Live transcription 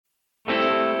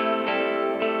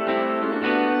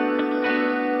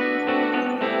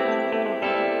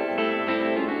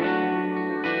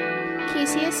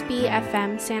KCSB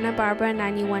FM Santa Barbara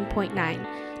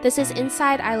 91.9. This is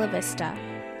Inside Isla Vista.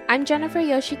 I'm Jennifer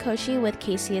Yoshikoshi with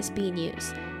KCSB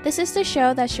News. This is the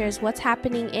show that shares what's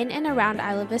happening in and around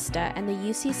Isla Vista and the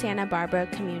UC Santa Barbara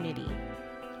community.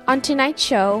 On tonight's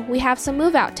show, we have some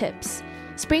move-out tips.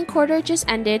 Spring quarter just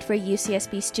ended for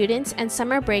UCSB students and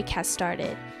summer break has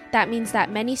started. That means that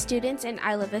many students in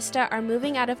Isla Vista are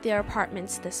moving out of their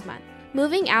apartments this month.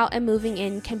 Moving out and moving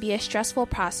in can be a stressful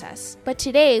process, but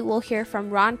today we'll hear from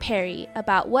Ron Perry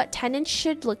about what tenants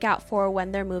should look out for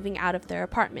when they're moving out of their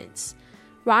apartments.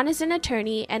 Ron is an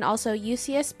attorney and also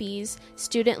UCSB's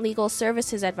Student Legal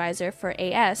Services Advisor for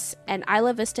AS and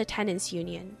Isla Vista Tenants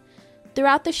Union.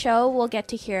 Throughout the show, we'll get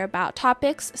to hear about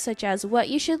topics such as what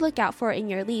you should look out for in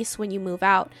your lease when you move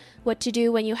out, what to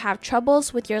do when you have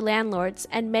troubles with your landlords,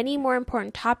 and many more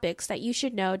important topics that you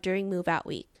should know during move-out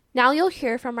week. Now you'll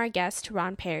hear from our guest,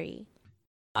 Ron Perry.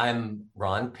 I'm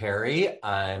Ron Perry.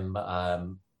 I'm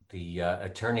the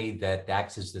attorney that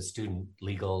acts as the student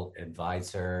legal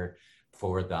advisor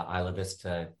for the Isla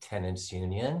Vista Tenants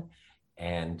Union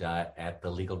and at the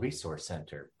Legal Resource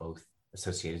Center, both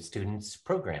Associated Students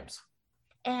programs.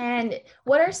 And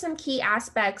what are some key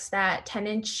aspects that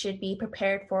tenants should be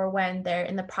prepared for when they're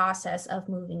in the process of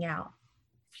moving out?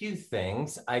 Few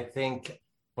things. I think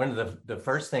one of the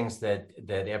first things that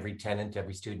every tenant,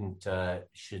 every student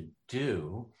should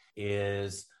do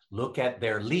is look at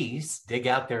their lease, dig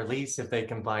out their lease if they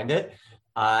can find it,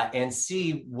 and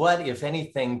see what, if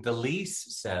anything, the lease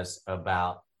says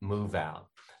about move out.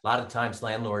 A lot of times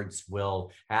landlords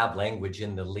will have language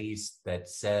in the lease that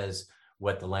says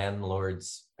what the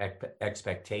landlord's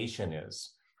expectation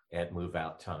is at move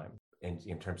out time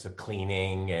in terms of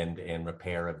cleaning and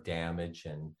repair of damage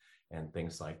and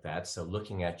things like that. So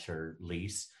looking at your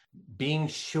lease, being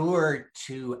sure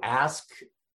to ask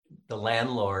the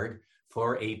landlord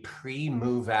for a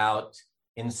pre-move out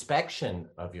inspection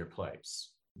of your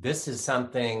place. This is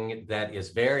something that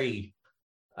is very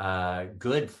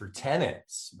good for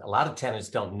tenants. A lot of tenants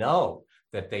don't know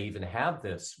that they even have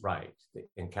this right.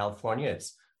 In California,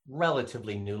 it's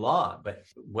relatively new law, but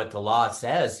what the law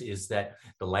says is that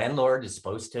the landlord is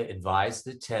supposed to advise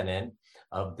the tenant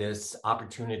of this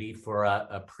opportunity for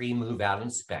a pre-move out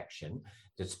inspection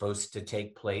that's supposed to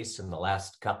take place in the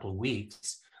last couple of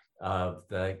weeks of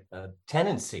the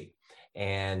tenancy.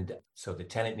 And so the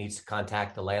tenant needs to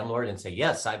contact the landlord and say,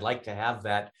 yes, I'd like to have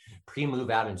that pre-move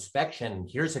out inspection.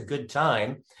 Here's a good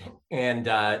time. And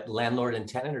landlord and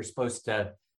tenant are supposed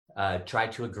to try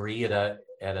to agree at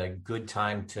a good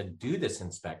time to do this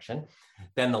inspection.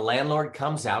 Then the landlord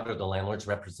comes out, or the landlord's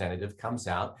representative comes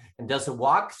out and does a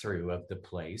walkthrough of the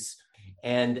place.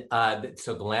 And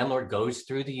so the landlord goes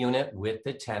through the unit with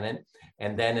the tenant.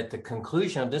 And then at the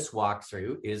conclusion of this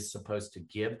walkthrough is supposed to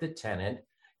give the tenant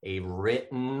a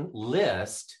written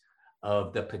list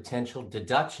of the potential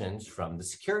deductions from the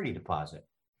security deposit,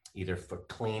 either for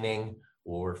cleaning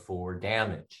or for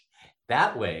damage.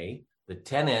 That way, the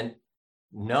tenant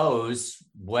knows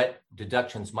what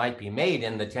deductions might be made,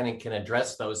 and the tenant can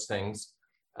address those things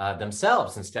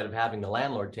themselves instead of having the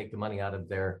landlord take the money out of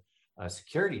their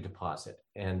security deposit.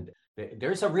 And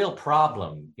there's a real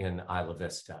problem in Isla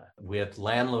Vista with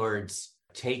landlords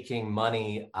taking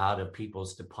money out of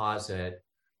people's deposit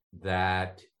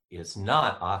that is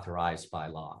not authorized by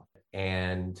law.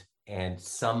 And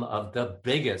some of the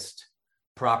biggest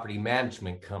property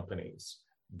management companies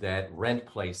that rent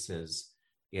places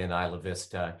in Isla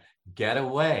Vista get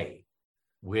away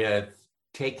with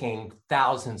taking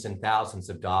thousands and thousands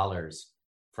of dollars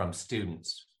from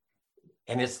students.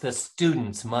 And it's the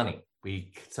students' money.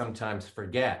 We sometimes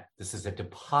forget this is a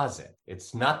deposit.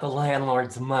 It's not the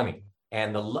landlord's money.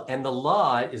 And the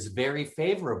law is very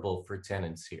favorable for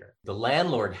tenants here. The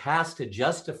landlord has to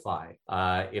justify,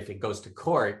 if it goes to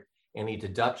court, any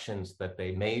deductions that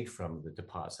they made from the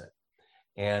deposit.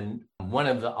 And one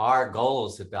of our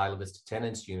goals at the Isla Vista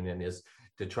Tenants Union is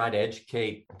to try to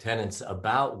educate tenants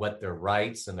about what their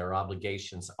rights and their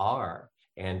obligations are,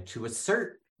 and to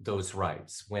assert those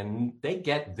rights when they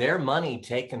get their money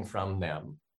taken from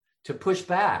them, to push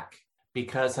back.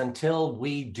 Because until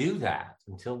we do that,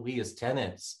 until we as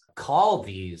tenants call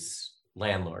these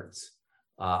landlords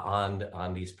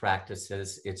on these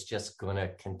practices, it's just going to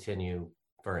continue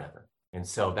forever. And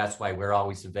so that's why we're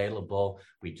always available.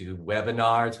 We do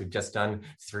webinars. We've just done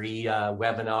 3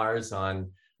 webinars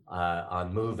on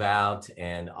move out,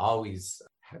 and always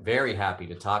very happy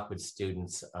to talk with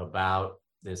students about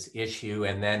this issue.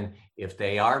 And then if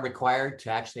they are required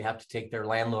to actually have to take their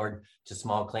landlord to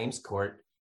small claims court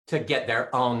to get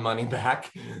their own money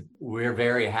back, we're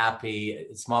very happy.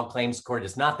 Small claims court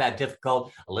is not that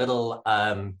difficult. A little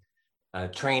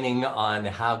training on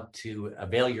how to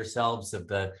avail yourselves of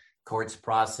the court's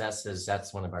processes,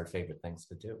 that's one of our favorite things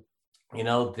to do. You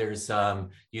know, there's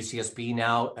UCSB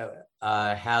now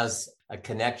has a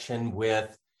connection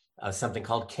with something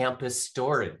called campus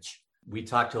storage. We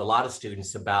talk to a lot of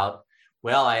students about,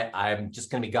 well, I'm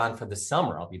just going to be gone for the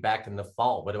summer. I'll be back in the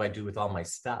fall. What do I do with all my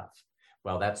stuff?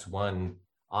 Well, that's one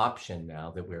option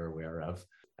now that we're aware of.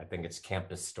 I think it's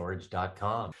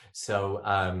campusstorage.com.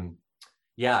 So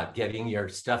yeah, getting your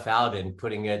stuff out and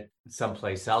putting it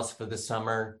someplace else for the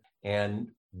summer. And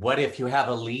what if you have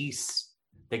a lease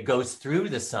that goes through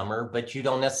the summer, but you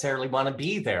don't necessarily want to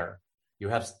be there? You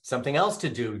have something else to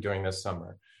do during the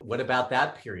summer. What about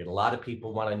that period? A lot of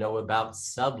people want to know about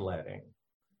subletting.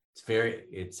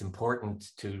 It's important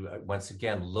to, once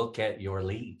again, look at your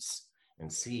lease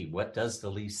and see, what does the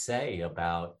lease say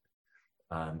about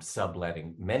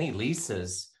subletting? Many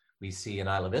leases we see in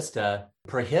Isla Vista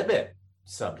prohibit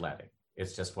subletting.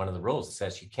 It's just one of the rules. It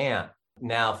says you can't.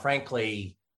 Now,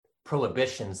 frankly,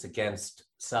 prohibitions against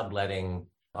subletting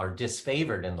are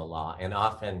disfavored in the law and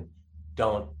often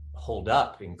don't hold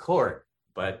up in court,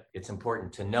 but it's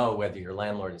important to know whether your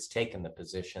landlord has taken the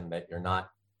position that you're not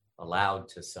allowed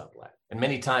to sublet. And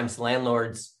many times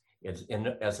landlords,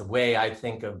 as a way, I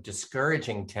think, of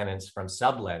discouraging tenants from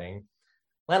subletting,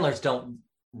 landlords don't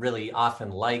really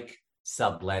often like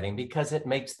subletting because it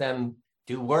makes them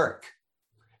do work.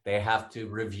 They have to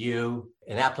review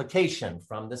an application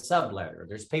from the subletter.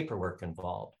 There's paperwork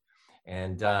involved.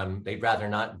 And they'd rather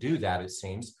not do that, it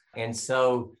seems. And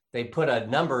so they put a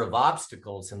number of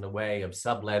obstacles in the way of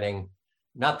subletting,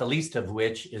 not the least of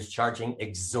which is charging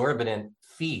exorbitant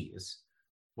fees,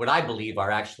 what I believe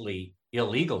are actually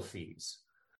illegal fees,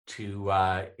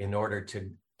 in order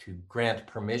to grant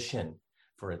permission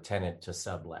for a tenant to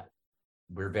sublet.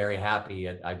 We're very happy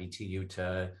at IVTU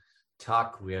to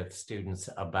talk with students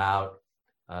about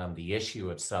the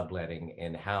issue of subletting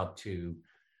and how to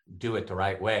do it the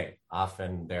right way.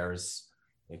 Often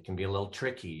it can be a little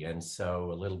tricky, and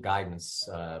so a little guidance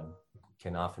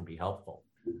can often be helpful.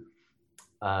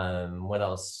 What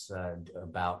else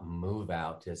about move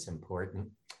out is important?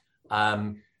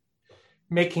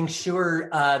 Making sure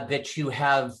that you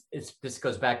have, this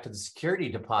goes back to the security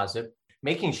deposit,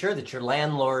 making sure that your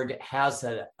landlord has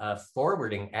a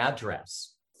forwarding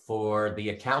address for the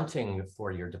accounting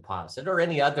for your deposit or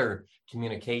any other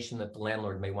communication that the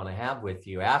landlord may want to have with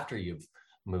you after you've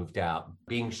moved out.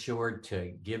 Being sure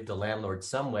to give the landlord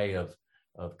some way of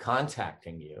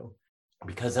contacting you,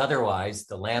 because otherwise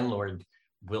the landlord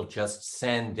will just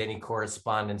send any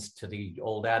correspondence to the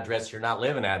old address you're not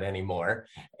living at anymore,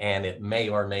 and it may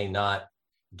or may not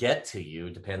get to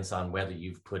you. Depends on whether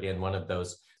you've put in one of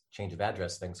those change of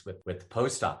address things with the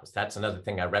post office. That's another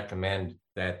thing I recommend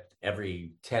that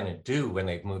every tenant do when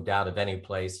they've moved out of any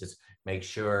place, is make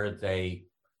sure they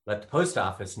let the post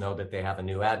office know that they have a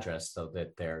new address so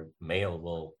that their mail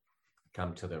will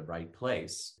come to the right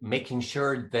place. Making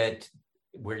sure that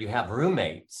where you have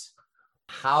roommates,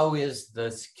 how is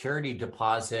the security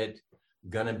deposit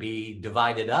going to be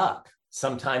divided up?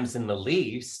 Sometimes in the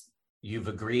lease, you've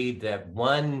agreed that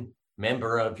one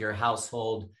member of your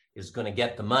household is going to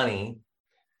get the money,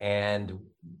 and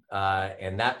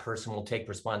that person will take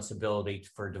responsibility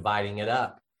for dividing it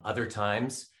up. Other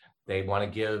times, they want to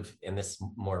give, and this is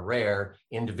more rare,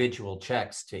 individual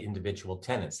checks to individual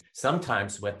tenants.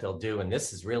 Sometimes what they'll do, and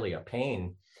this is really a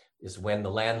pain, is when the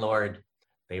landlord,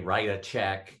 they write a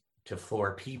check to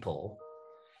 4 people,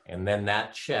 and then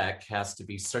that check has to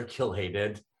be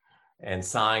circulated and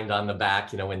signed on the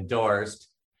back, endorsed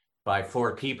by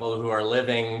 4 people who are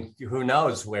living, who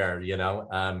knows where,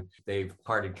 they've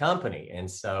parted company. And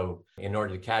so in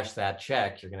order to cash that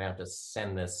check, you're going to have to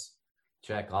send this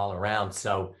check all around.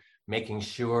 So making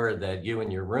sure that you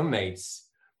and your roommates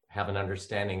have an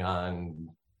understanding on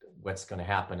what's going to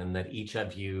happen, and that each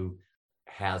of you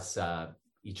has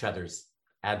each other's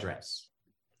address.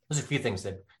 Those are a few things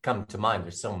that come to mind.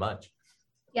 There's so much.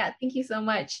 Yeah, thank you so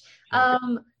much.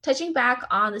 Touching back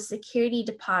on the security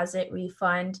deposit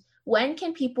refund, when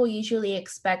can people usually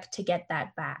expect to get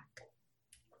that back?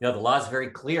 The law is very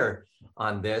clear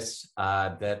on this,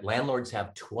 that landlords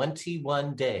have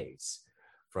 21 days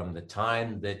from the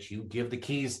time that you give the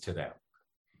keys to them.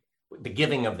 The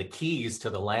giving of the keys to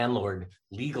the landlord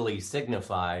legally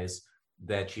signifies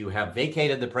that you have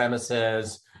vacated the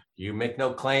premises, you make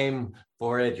no claim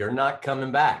for it, you're not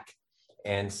coming back.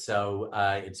 And so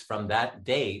it's from that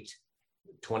date,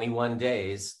 21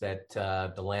 days, that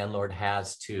the landlord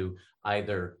has to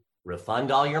either refund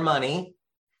all your money,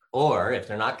 or if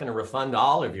they're not going to refund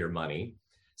all of your money,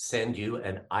 send you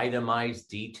an itemized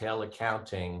detail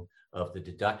accounting of the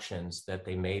deductions that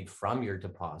they made from your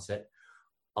deposit,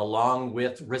 along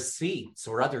with receipts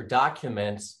or other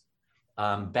documents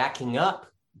backing up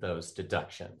those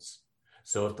deductions.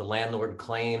 So if the landlord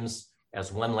claims,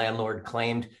 as one landlord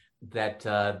claimed, that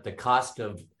the cost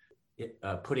of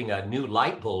putting a new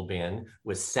light bulb in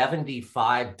was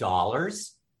 $75,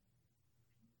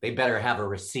 they better have a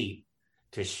receipt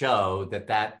to show that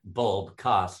that bulb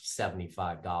cost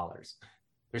 $75.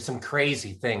 There's some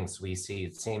crazy things we see.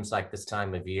 It seems like this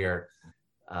time of year,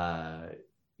 the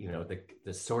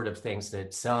sort of things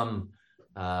that some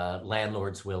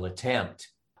landlords will attempt.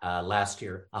 Last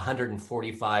year,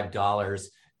 $145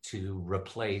 to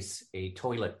replace a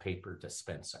toilet paper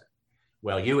dispenser.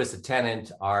 Well, you as a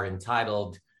tenant are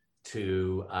entitled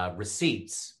to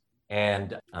receipts.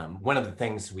 And one of the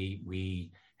things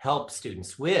we help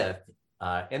students with,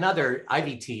 and other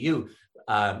IVTU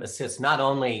assists not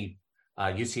only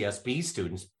UCSB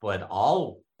students, but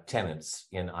all tenants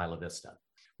in Isla Vista.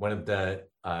 One of the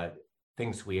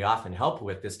things we often help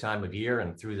with this time of year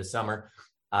and through the summer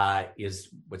is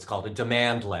what's called a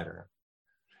demand letter.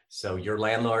 So your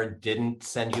landlord didn't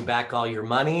send you back all your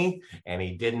money, and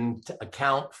he didn't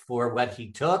account for what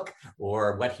he took,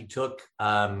 or what he took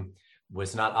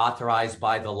was not authorized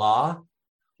by the law.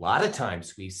 A lot of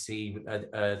times we see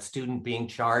a student being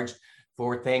charged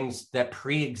for things that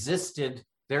pre-existed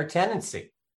their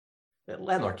tenancy. The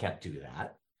landlord can't do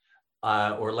that.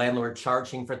 Or landlord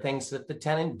charging for things that the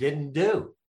tenant didn't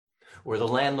do. Or the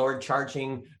landlord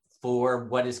charging for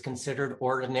what is considered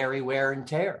ordinary wear and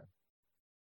tear.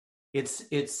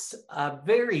 It's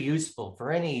very useful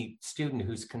for any student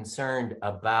who's concerned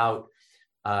about,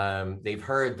 they've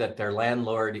heard that their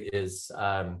landlord is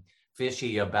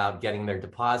fishy about getting their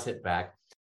deposit back.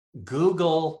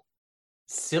 Google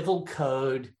Civil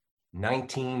Code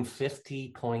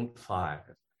 1950.5.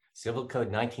 Civil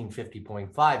Code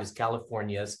 1950.5 is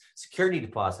California's security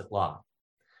deposit law.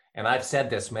 And I've said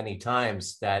this many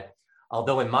times that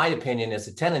although in my opinion, as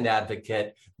a tenant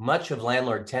advocate, much of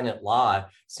landlord-tenant law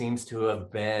seems to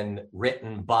have been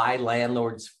written by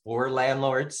landlords for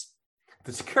landlords,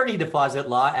 the security deposit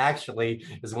law actually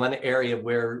is one area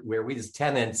where we as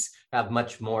tenants have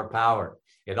much more power.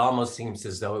 It almost seems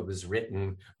as though it was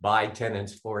written by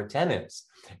tenants for tenants.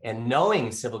 And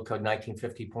knowing Civil Code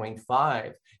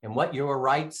 1950.5 and what your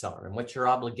rights are and what your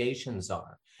obligations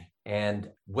are, and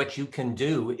what you can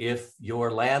do if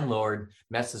your landlord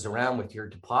messes around with your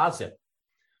deposit.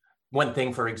 One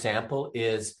thing, for example,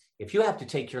 is if you have to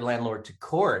take your landlord to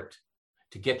court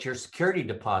to get your security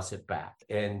deposit back,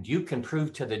 and you can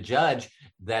prove to the judge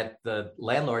that the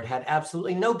landlord had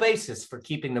absolutely no basis for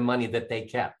keeping the money that they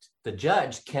kept, the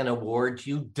judge can award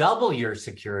you double your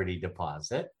security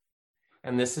deposit.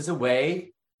 And this is a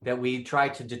way that we try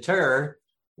to deter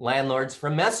landlords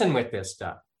from messing with this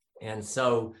stuff. And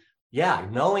so, yeah,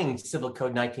 knowing Civil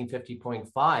Code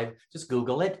 1950.5, just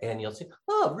Google it and you'll say,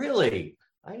 oh, really?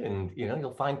 I didn't,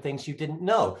 you'll find things you didn't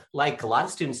know. Like a lot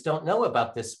of students don't know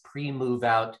about this pre-move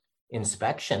out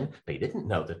inspection. They didn't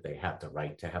know that they have the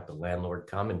right to have the landlord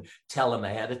come and tell them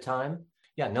ahead of time.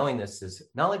 Yeah, knowing this is,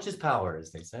 knowledge is power,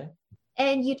 as they say.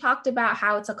 And you talked about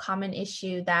how it's a common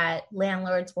issue that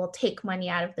landlords will take money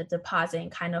out of the deposit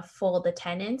and kind of fool the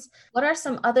tenants. What are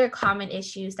some other common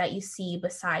issues that you see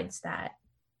besides that?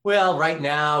 Well, right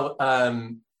now,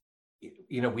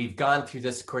 we've gone through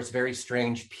this, of course, very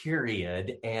strange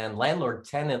period, and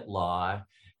landlord-tenant law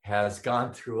has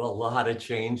gone through a lot of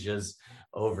changes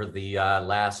over the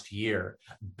last year.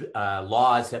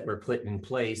 Laws that were put in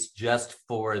place just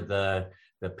for the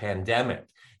pandemic.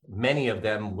 Many of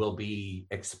them will be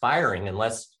expiring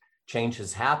unless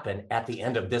changes happen at the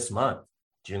end of this month,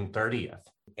 June 30th.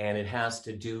 And it has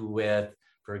to do with,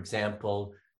 for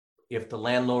example, if the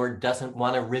landlord doesn't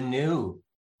want to renew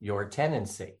your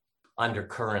tenancy under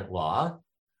current law,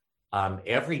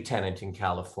 every tenant in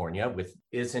California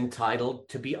is entitled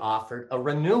to be offered a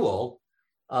renewal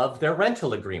of their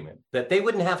rental agreement, that they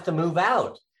wouldn't have to move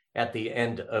out at the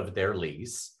end of their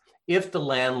lease if the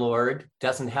landlord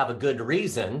doesn't have a good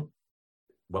reason,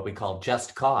 what we call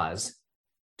just cause,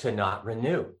 to not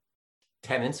renew.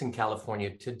 Tenants in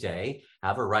California today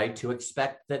have a right to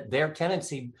expect that their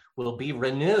tenancy will be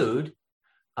renewed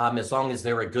as long as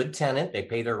they're a good tenant, they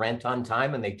pay their rent on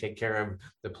time, and they take care of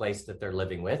the place that they're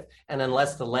living with, and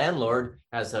unless the landlord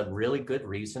has a really good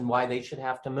reason why they should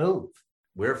have to move.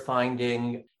 We're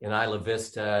finding in Isla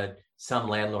Vista some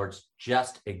landlords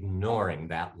just ignoring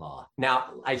that law.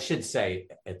 Now, I should say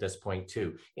at this point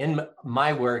too, in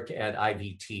my work at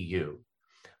IVTU,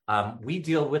 we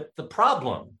deal with the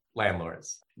problem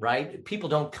landlords, right? People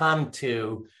don't come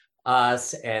to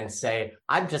us and say,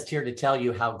 I'm just here to tell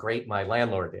you how great my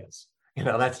landlord is.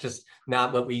 That's just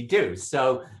not what we do.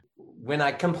 So when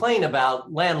I complain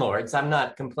about landlords, I'm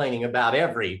not complaining about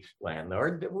every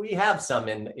landlord. We have some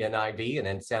in IV and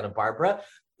in Santa Barbara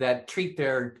that treat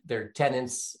their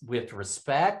tenants with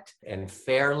respect and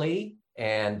fairly.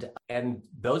 And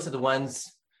those are the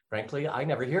ones, frankly, I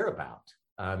never hear about.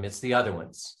 It's the other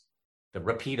ones, the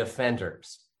repeat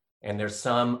offenders. And there's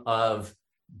some of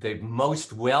the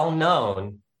most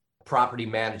well-known property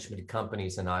management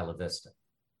companies in Isla Vista.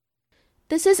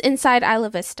 This is Inside Isla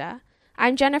Vista.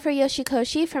 I'm Jennifer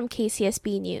Yoshikoshi from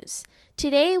KCSB News.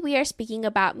 Today we are speaking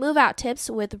about move-out tips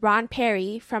with Ron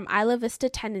Perry from Isla Vista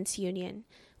Tenants Union.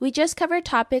 We just covered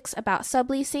topics about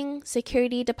subleasing,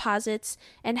 security deposits,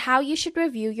 and how you should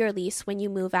review your lease when you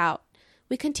move out.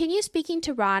 We continue speaking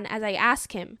to Ron as I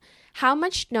ask him, how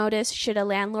much notice should a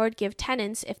landlord give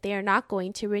tenants if they are not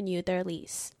going to renew their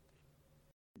lease?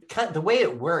 The way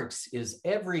it works is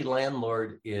every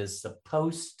landlord is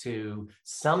supposed to,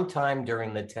 sometime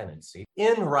during the tenancy,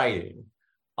 in writing,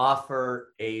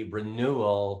 offer a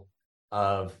renewal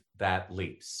of that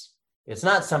lease. It's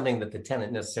not something that the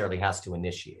tenant necessarily has to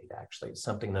initiate, actually. It's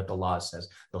something that the law says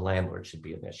the landlord should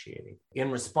be initiating.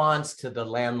 In response to the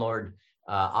landlord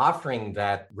offering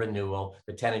that renewal,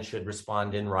 the tenant should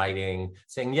respond in writing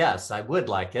saying, yes, I would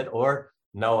like it, or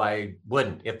no, I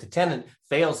wouldn't. If the tenant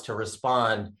fails to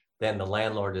respond, then the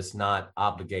landlord is not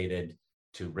obligated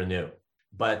to renew.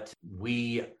 But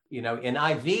we, in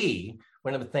IV,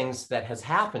 one of the things that has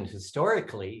happened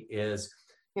historically is,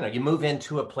 you move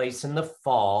into a place in the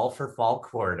fall for fall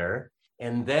quarter,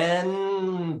 and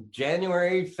then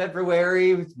January,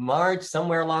 February, March,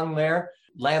 somewhere along there,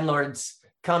 landlords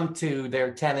come to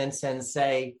their tenants and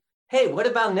say, hey, what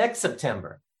about next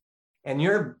September? And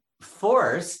you're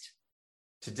forced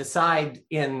to decide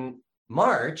in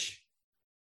March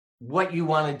what you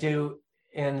want to do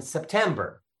in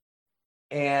September.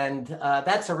 And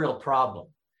that's a real problem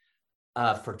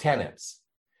for tenants,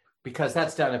 because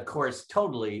that's done, of course,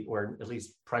 totally, or at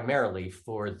least primarily,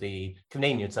 for the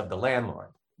convenience of the landlord,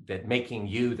 that making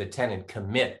you, the tenant,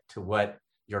 commit to what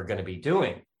you're going to be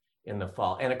doing in the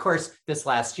fall. And of course, this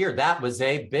last year, that was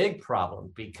a big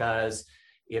problem, because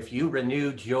if you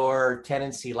renewed your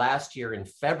tenancy last year in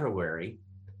February,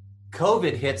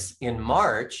 COVID hits in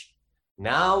March.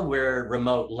 Now we're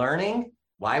remote learning.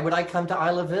 Why would I come to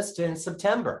Isla Vista in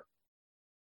September?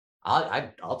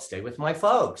 I'll stay with my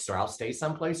folks, or I'll stay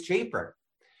someplace cheaper.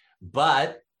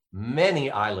 But many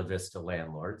Isla Vista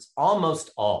landlords,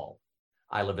 almost all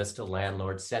Isla Vista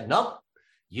landlords, said, nope,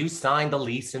 you signed the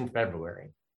lease in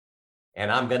February,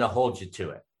 and I'm going to hold you to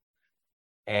it.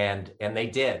 And they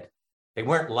did. They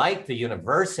weren't like the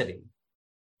university,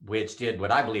 which did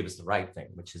what I believe is the right thing,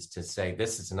 which is to say,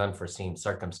 this is an unforeseen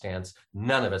circumstance.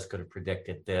 None of us could have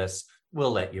predicted this.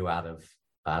 We'll let you out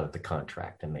of the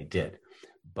contract. And they did.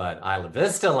 But Isla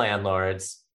Vista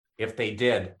landlords, if they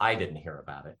did, I didn't hear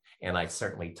about it. And I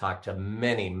certainly talked to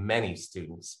many, many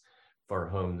students for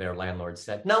whom their landlord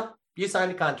said, no, you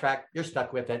signed a contract, you're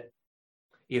stuck with it.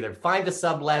 Either find a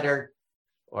subletter,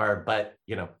 but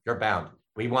you're bound.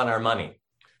 We want our money.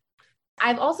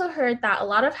 I've also heard that a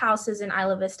lot of houses in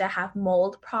Isla Vista have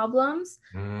mold problems.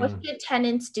 What should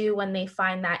tenants do when they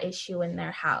find that issue in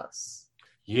their house?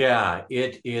 Yeah,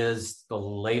 it is the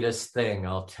latest thing.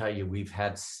 I'll tell you, we've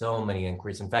had so many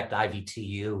inquiries. In fact,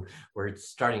 IVTU, we're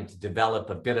starting to develop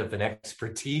a bit of an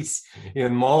expertise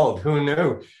in mold. Who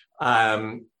knew?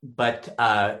 But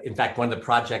in fact, one of the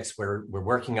projects we're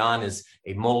working on is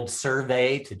a mold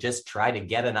survey to just try to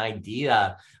get an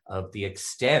idea of the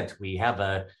extent. We have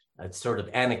a sort of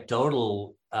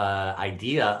anecdotal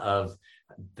idea of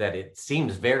that it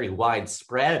seems very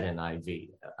widespread in IV,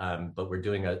 but we're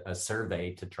doing a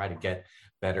survey to try to get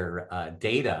better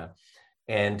data,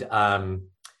 and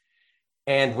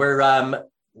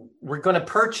we're going to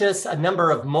purchase a number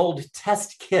of mold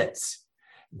test kits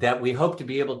that we hope to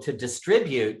be able to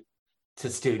distribute to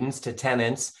students, to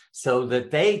tenants, so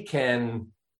that they can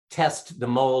test the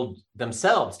mold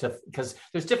themselves, because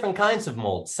there's different kinds of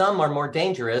mold. Some are more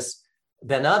dangerous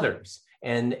than others.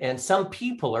 And some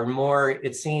people are more,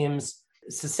 it seems,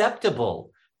 susceptible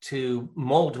to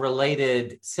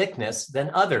mold-related sickness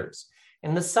than others.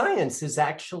 And the science is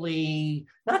actually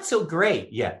not so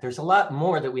great yet. There's a lot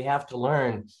more that we have to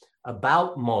learn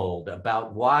about mold,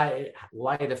 about why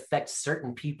it affects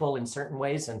certain people in certain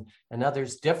ways and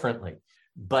others differently.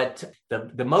 But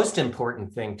the most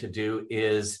important thing to do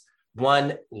is,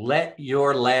 one, let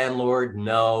your landlord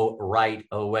know right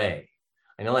away.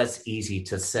 I know that's easy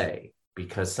to say,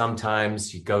 because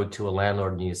sometimes you go to a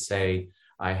landlord and you say,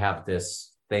 I have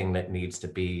this thing that needs to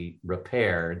be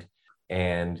repaired,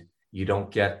 and you don't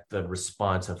get the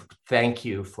response of thank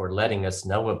you for letting us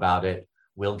know about it,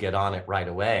 we'll get on it right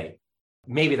away.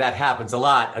 Maybe that happens a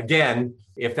lot. Again,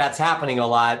 if that's happening a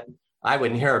lot, I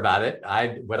wouldn't hear about it.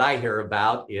 What I hear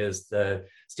about is the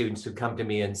students who come to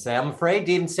me and say, I'm afraid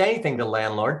to even say anything to the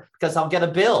landlord because I'll get a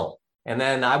bill. And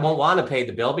then I won't want to pay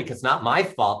the bill because it's not my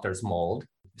fault there's mold.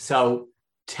 So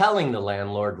telling the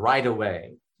landlord right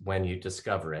away when you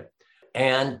discover it.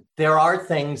 And there are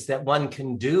things that one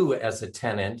can do as a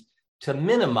tenant to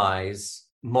minimize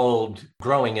mold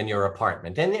growing in your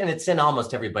apartment. And it's in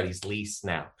almost everybody's lease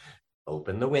now.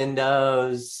 Open the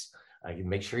windows, you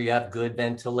make sure you have good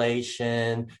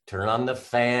ventilation, turn on the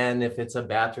fan if it's a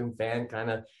bathroom fan kind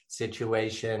of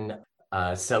situation.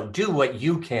 So do what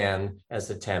you can as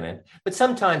a tenant. But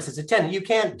sometimes as a tenant, you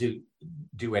can't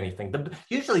do anything.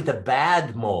 Usually the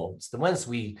bad molds, the ones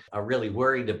we are really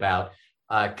worried about,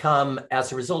 come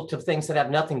as a result of things that have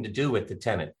nothing to do with the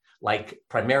tenant, like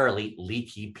primarily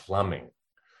leaky plumbing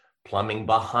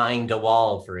behind a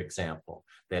wall, for example,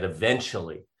 that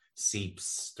eventually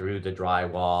seeps through the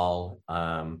drywall,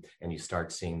 and you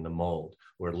start seeing the mold,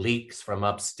 or leaks from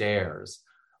upstairs.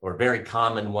 Or a very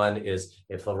common one is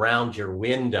if around your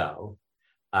window,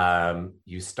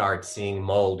 you start seeing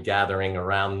mold gathering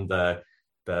around the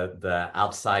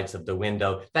outsides of the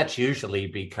window. That's usually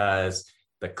because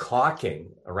the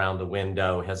caulking around the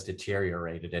window has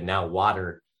deteriorated, and now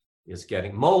water is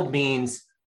getting. Mold means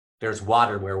there's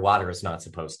water where water is not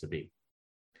supposed to be.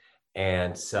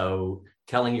 And so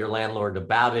telling your landlord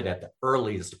about it at the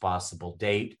earliest possible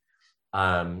date.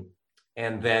 And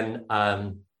then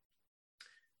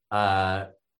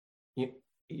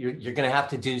you're going to have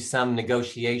to do some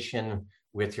negotiation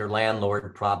with your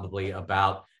landlord probably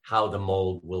about how the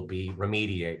mold will be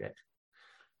remediated.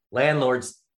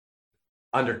 Landlords,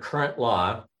 under current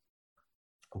law,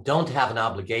 don't have an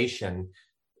obligation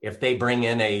if they bring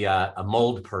in a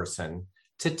mold person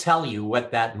to tell you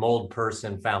what that mold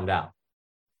person found out.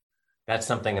 That's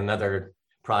something another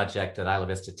project that Isla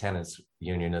Vista Tenants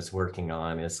Union is working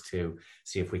on, is to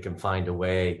see if we can find a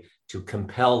way to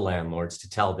compel landlords to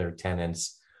tell their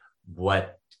tenants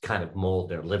what kind of mold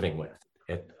they're living with.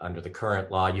 Under the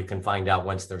current law, you can find out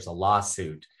once there's a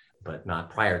lawsuit, but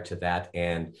not prior to that.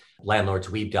 And landlords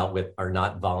we've dealt with are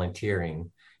not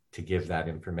volunteering to give that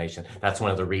information. That's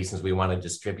one of the reasons we want to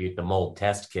distribute the mold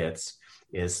test kits,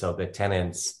 is so that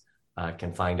tenants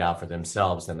can find out for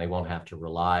themselves, and they won't have to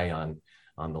rely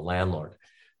on the landlord.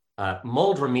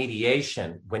 Mold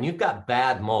remediation, when you've got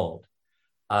bad mold,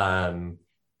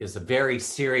 is a very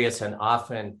serious and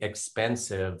often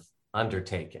expensive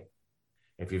undertaking.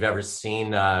 If you've ever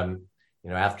seen,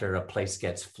 after a place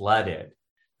gets flooded,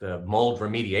 the mold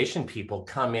remediation people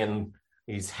come in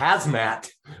these hazmat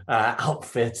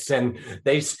outfits, and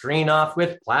they screen off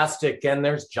with plastic, and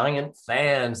there's giant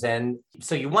fans. And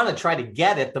so you want to try to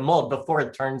get at the mold before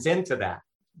it turns into that.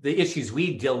 The issues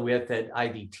we deal with at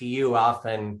IVTU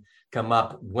often come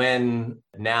up when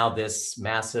now this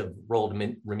massive mold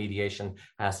remediation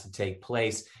has to take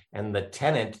place, and the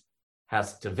tenant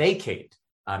has to vacate,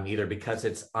 either because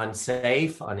it's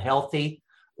unsafe, unhealthy,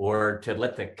 or to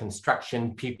let the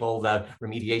construction people, the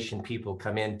remediation people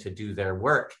come in to do their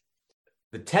work.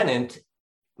 The tenant,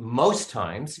 most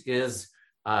times, is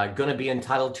going to be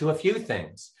entitled to a few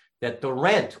things: that the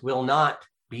rent will not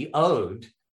be owed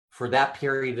for that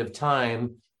period of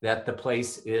time that the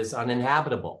place is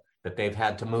uninhabitable, that they've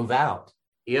had to move out.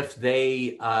 If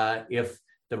the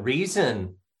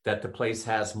reason that the place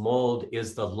has mold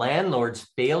is the landlord's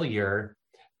failure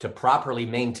to properly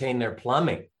maintain their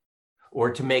plumbing, or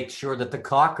to make sure that the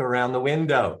caulk around the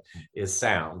window is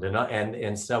sound,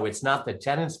 and so it's not the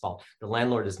tenant's fault. The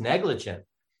landlord is negligent,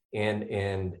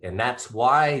 and that's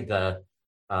why the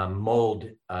mold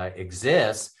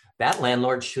exists. That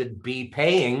landlord should be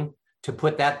paying to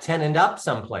put that tenant up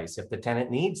someplace if the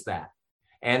tenant needs that,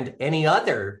 and any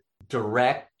other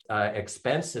direct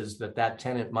expenses that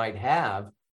tenant might have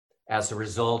as a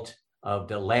result of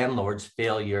the landlord's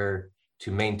failure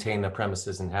to maintain the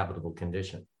premises in habitable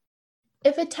condition.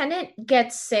 If a tenant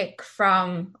gets sick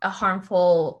from a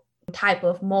harmful type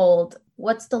of mold,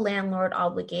 what's the landlord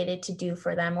obligated to do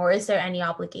for them, or is there any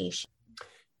obligation?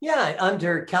 Yeah,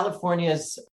 under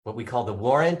California's what we call the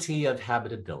warranty of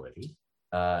habitability,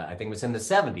 I think it was in the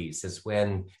 70s, is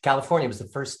when California was the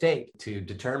first state to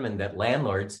determine that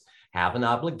landlords have an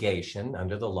obligation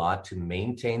under the law to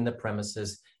maintain the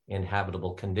premises in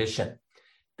habitable condition.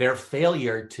 Their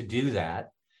failure to do that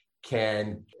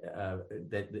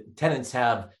the tenants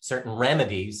have certain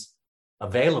remedies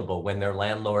available when their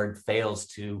landlord fails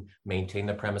to maintain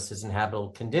the premises in habitable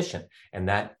condition. And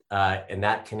that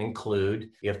can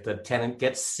include if the tenant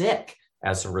gets sick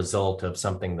as a result of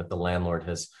something that the landlord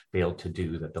has failed to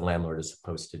do, that the landlord is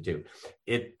supposed to do.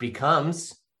 It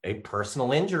becomes a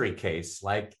personal injury case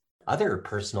like other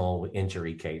personal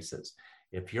injury cases.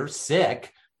 If you're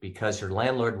sick because your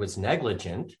landlord was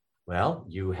negligent, well,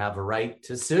 you have a right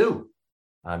to sue.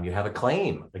 You have a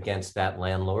claim against that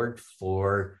landlord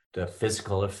for the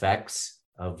physical effects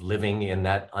of living in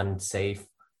that unsafe,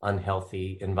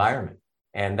 unhealthy environment.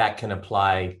 And that can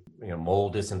apply,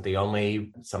 mold isn't the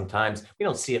only, sometimes we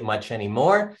don't see it much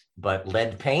anymore, but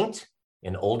lead paint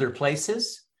in older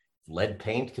places, lead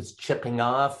paint is chipping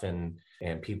off and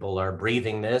people are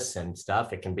breathing this and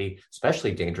stuff. It can be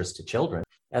especially dangerous to children.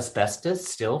 Asbestos,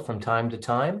 still from time to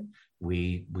time,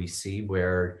 we see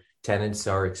where tenants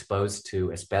are exposed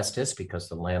to asbestos because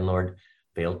the landlord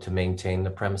failed to maintain the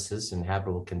premises in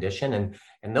habitable condition.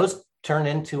 And those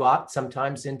turn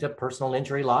sometimes into personal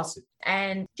injury lawsuits.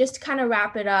 And just to kind of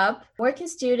wrap it up, where can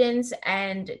students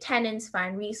and tenants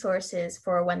find resources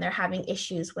for when they're having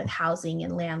issues with housing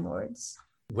and landlords?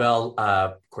 Well,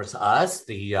 of course, us,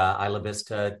 the Isla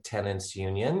Vista Tenants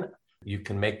Union, you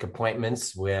can make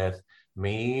appointments with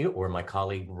me or my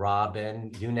colleague,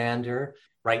 Robin Unander.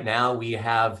 Right now, we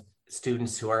have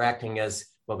students who are acting as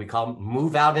what we call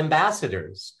move-out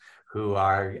ambassadors, who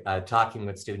are talking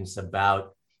with students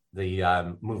about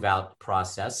the move-out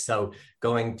process. So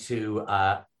going to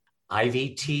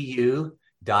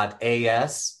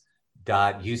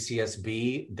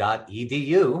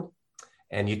ivtu.as.ucsb.edu,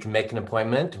 and you can make an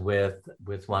appointment with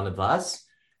one of us.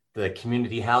 The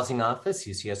Community Housing Office,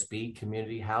 UCSB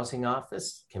Community Housing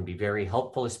Office, can be very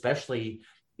helpful, especially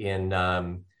in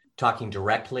talking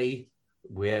directly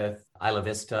with Isla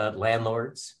Vista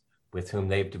landlords with whom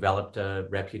they've developed a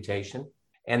reputation.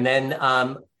 And then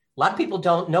a lot of people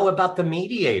don't know about the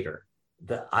mediator.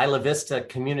 The Isla Vista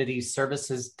Community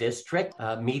Services District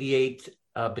mediate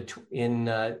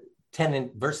in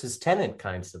tenant versus tenant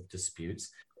kinds of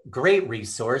disputes. Great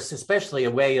resource, especially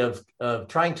a way of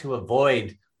trying to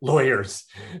avoid lawyers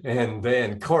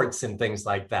and courts and things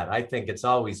like that. I think it's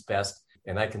always best,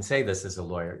 and I can say this as a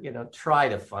lawyer, try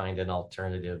to find an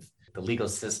alternative. The legal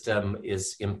system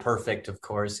is imperfect, of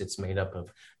course. It's made up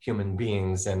of human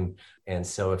beings. And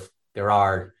so if there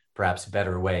are perhaps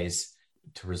better ways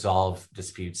to resolve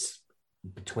disputes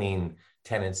between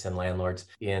tenants and landlords,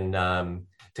 to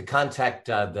contact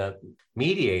the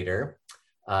mediator,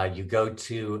 you go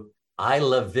to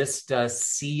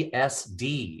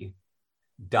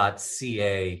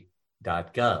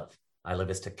ilavistacsd.ca.gov, Isla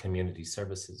Vista Community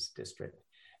Services District.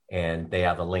 And they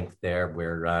have a link there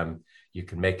where you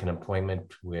can make an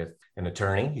appointment with an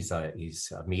attorney. He's a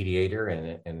mediator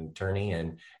and an attorney.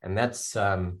 And that's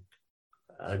a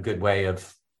good way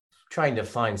of trying to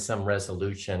find some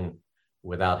resolution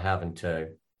without having to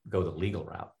go the legal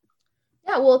route.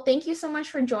 Yeah, well, thank you so much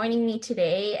for joining me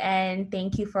today. And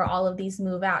thank you for all of these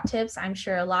move out tips. I'm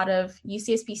sure a lot of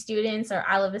UCSB students or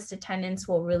Isla Vista tenants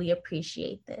will really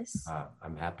appreciate this.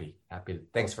 I'm happy.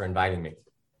 Thanks for inviting me.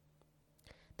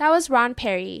 That was Ron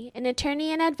Perry, an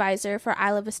attorney and advisor for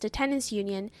Isla Vista Tenants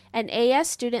Union and AS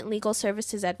Student Legal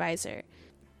Services Advisor.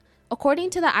 According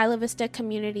to the Isla Vista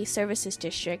Community Services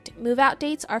District, move-out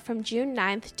dates are from June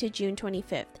 9th to June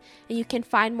 25th, and you can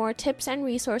find more tips and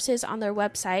resources on their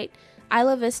website,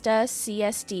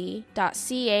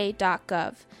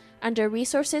 ilavistacsd.ca.gov, under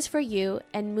Resources for You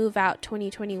and Move Out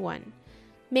 2021.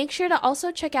 Make sure to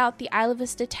also check out the Isla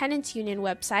Vista Tenants Union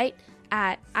website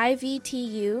at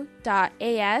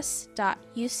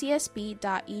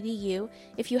ivtu.as.ucsb.edu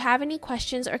if you have any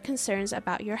questions or concerns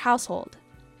about your household.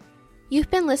 You've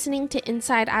been listening to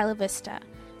Inside Isla Vista.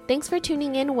 Thanks for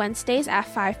tuning in Wednesdays at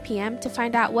 5 p.m. to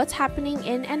find out what's happening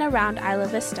in and around Isla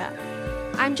Vista.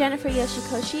 I'm Jennifer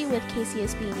Yoshikoshi with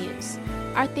KCSB News.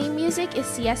 Our theme music is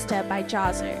Siesta by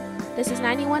Jawser. This is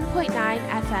 91.9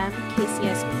 FM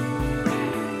KCSB.